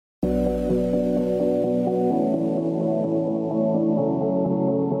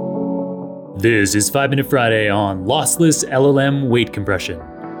This is 5 Minute Friday on Lossless LLM weight compression.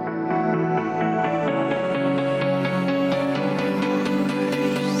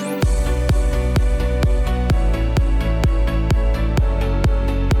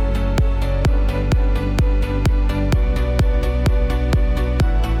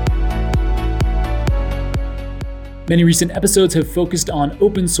 Many recent episodes have focused on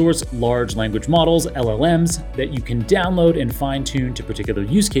open source large language models, LLMs, that you can download and fine-tune to particular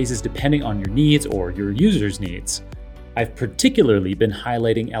use cases depending on your needs or your users' needs. I've particularly been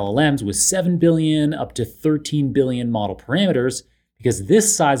highlighting LLMs with 7 billion up to 13 billion model parameters because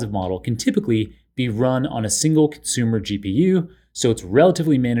this size of model can typically be run on a single consumer GPU, so it's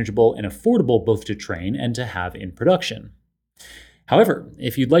relatively manageable and affordable both to train and to have in production. However,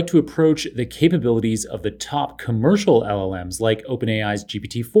 if you'd like to approach the capabilities of the top commercial LLMs like OpenAI's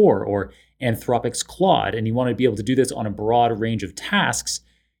GPT-4 or Anthropic's Claude, and you want to be able to do this on a broad range of tasks,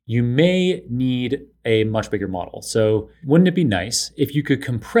 you may need a much bigger model. So wouldn't it be nice if you could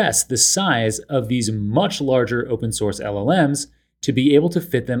compress the size of these much larger open source LLMs to be able to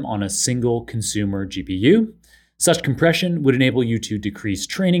fit them on a single consumer GPU? Such compression would enable you to decrease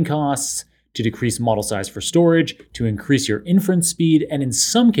training costs, to decrease model size for storage, to increase your inference speed, and in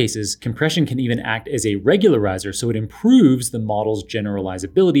some cases, compression can even act as a regularizer, so it improves the model's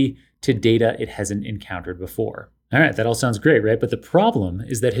generalizability to data it hasn't encountered before. All right, that all sounds great, right? But the problem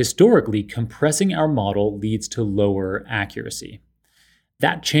is that historically, compressing our model leads to lower accuracy.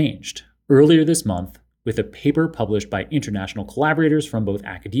 That changed earlier this month with a paper published by international collaborators from both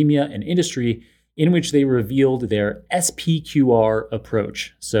academia and industry in which they revealed their SPQR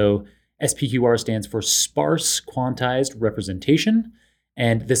approach. So SPQR stands for Sparse Quantized Representation,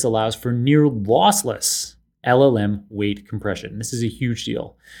 and this allows for near lossless LLM weight compression. This is a huge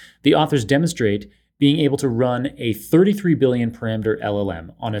deal. The authors demonstrate being able to run a 33 billion parameter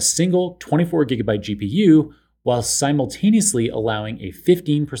LLM on a single 24 gigabyte GPU while simultaneously allowing a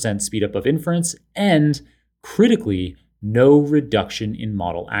 15% speedup of inference and, critically, no reduction in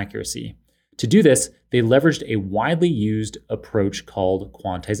model accuracy. To do this, they leveraged a widely used approach called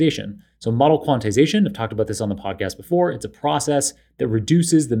quantization. So model quantization, I've talked about this on the podcast before, it's a process that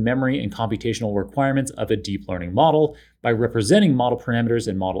reduces the memory and computational requirements of a deep learning model by representing model parameters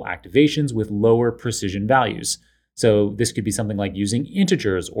and model activations with lower precision values. So this could be something like using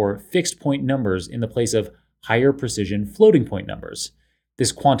integers or fixed point numbers in the place of higher precision floating point numbers.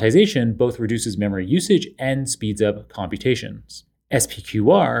 This quantization both reduces memory usage and speeds up computations.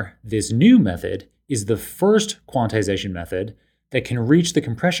 SPQR, this new method, is the first quantization method that can reach the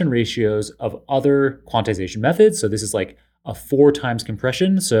compression ratios of other quantization methods. So this is like a 4 times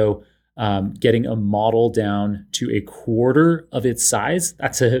compression. So getting a model down to a quarter of its size,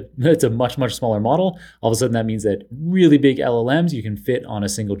 that's a much, much smaller model. All of a sudden, that means that really big LLMs you can fit on a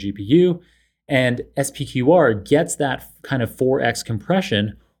single GPU. And SPQR gets that kind of 4x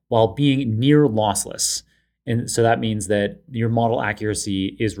compression while being near lossless. And so that means that your model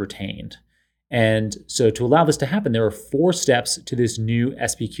accuracy is retained. And so to allow this to happen, there are 4 steps to this new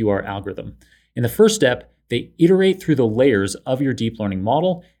SPQR algorithm. In the first step, they iterate through the layers of your deep learning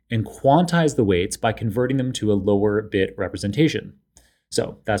model and quantize the weights by converting them to a lower bit representation.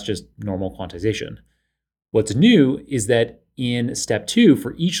 So that's just normal quantization. What's new is that in step 2,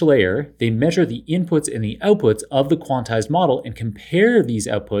 for each layer, they measure the inputs and the outputs of the quantized model and compare these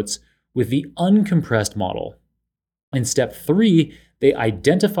outputs with the uncompressed model. In step 3, they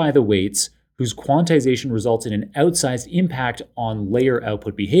identify the weights whose quantization results in an outsized impact on layer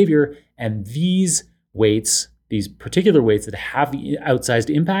output behavior, and these weights, these particular weights that have the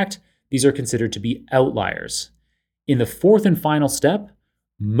outsized impact, these are considered to be outliers. In the 4th and final step,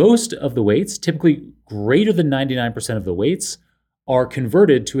 most of the weights, typically greater than 99% of the weights, are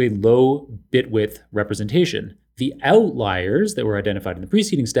converted to a low bit width representation. The outliers that were identified in the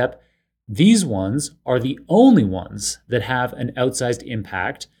preceding step, these ones are the only ones that have an outsized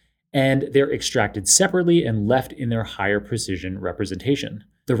impact, and they're extracted separately and left in their higher precision representation.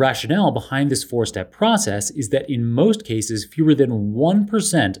 The rationale behind this 4-step process is that in most cases, fewer than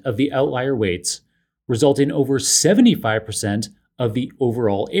 1% of the outlier weights result in over 75% of the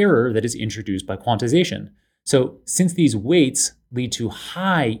overall error that is introduced by quantization. So since these weights lead to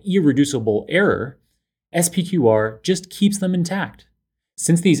high irreducible error, SPQR just keeps them intact.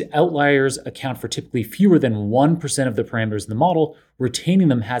 Since these outliers account for typically fewer than 1% of the parameters in the model, retaining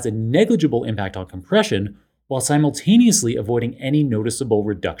them has a negligible impact on compression while simultaneously avoiding any noticeable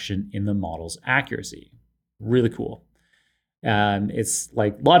reduction in the model's accuracy. Really cool. It's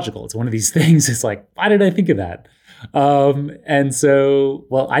like logical. It's one of these things. It's like, why did I think of that? And so,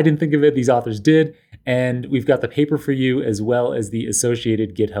 well, I didn't think of it. These authors did. And we've got the paper for you as well as the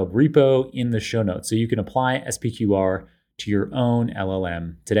associated GitHub repo in the show notes. So you can apply SPQR to your own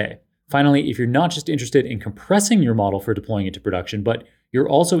LLM today. Finally, if you're not just interested in compressing your model for deploying it to production, but you're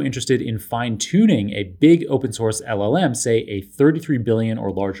also interested in fine-tuning a big open source LLM, say a 33 billion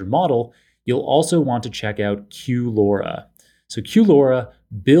or larger model, you'll also want to check out QLoRa. So QLoRa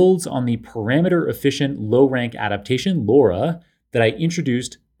builds on the parameter-efficient low-rank adaptation, LoRa, that I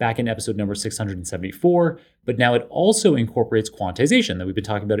introduced back in episode number 674, but now it also incorporates quantization that we've been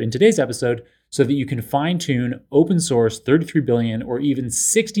talking about in today's episode so that you can fine-tune open source 33 billion or even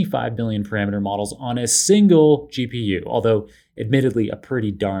 65 billion parameter models on a single GPU, although admittedly a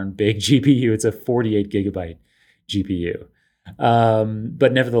pretty darn big GPU. It's a 48 gigabyte GPU.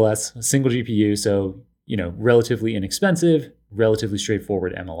 But nevertheless, a single GPU, so relatively inexpensive, relatively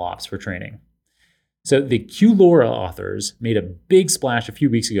straightforward MLOps for training. So the QLoRa authors made a big splash a few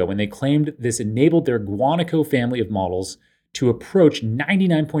weeks ago when they claimed this enabled their Guanaco family of models to approach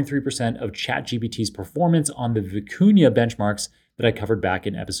 99.3% of ChatGPT's performance on the Vicuña benchmarks that I covered back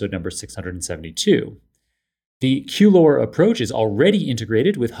in episode number 672. The QLoRa approach is already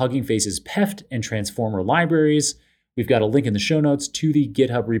integrated with Hugging Face's PEFT and Transformer libraries. We've got a link in the show notes to the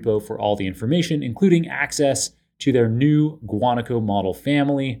GitHub repo for all the information, including access to their new Guanaco model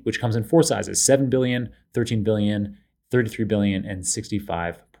family, which comes in 4 sizes, 7 billion, 13 billion, 33 billion, and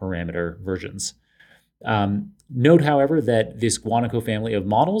 65 parameter versions. Note, however, that this Guanaco family of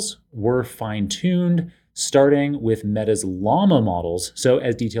models were fine-tuned starting with Meta's Llama models. So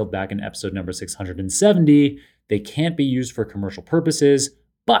as detailed back in episode number 670, they can't be used for commercial purposes,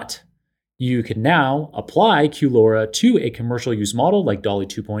 but you can now apply QLoRa to a commercial use model like DALL-E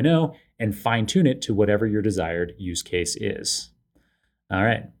 2.0 and fine-tune it to whatever your desired use case is. All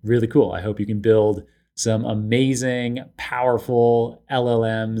right, really cool. I hope you can build some amazing, powerful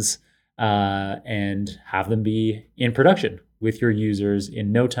LLMs and have them be in production with your users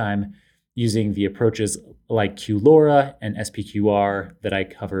in no time using the approaches like QLoRa and SPQR that I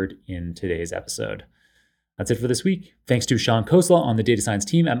covered in today's episode. That's it for this week. Thanks to Sean Kosla on the data science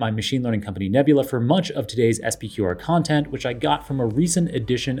team at my machine learning company Nebula for much of today's SPQR content, which I got from a recent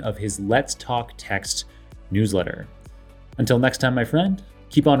edition of his Let's Talk Text newsletter. Until next time, my friend,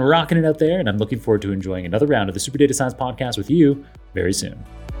 keep on rocking it out there, and I'm looking forward to enjoying another round of the Super Data Science Podcast with you very soon.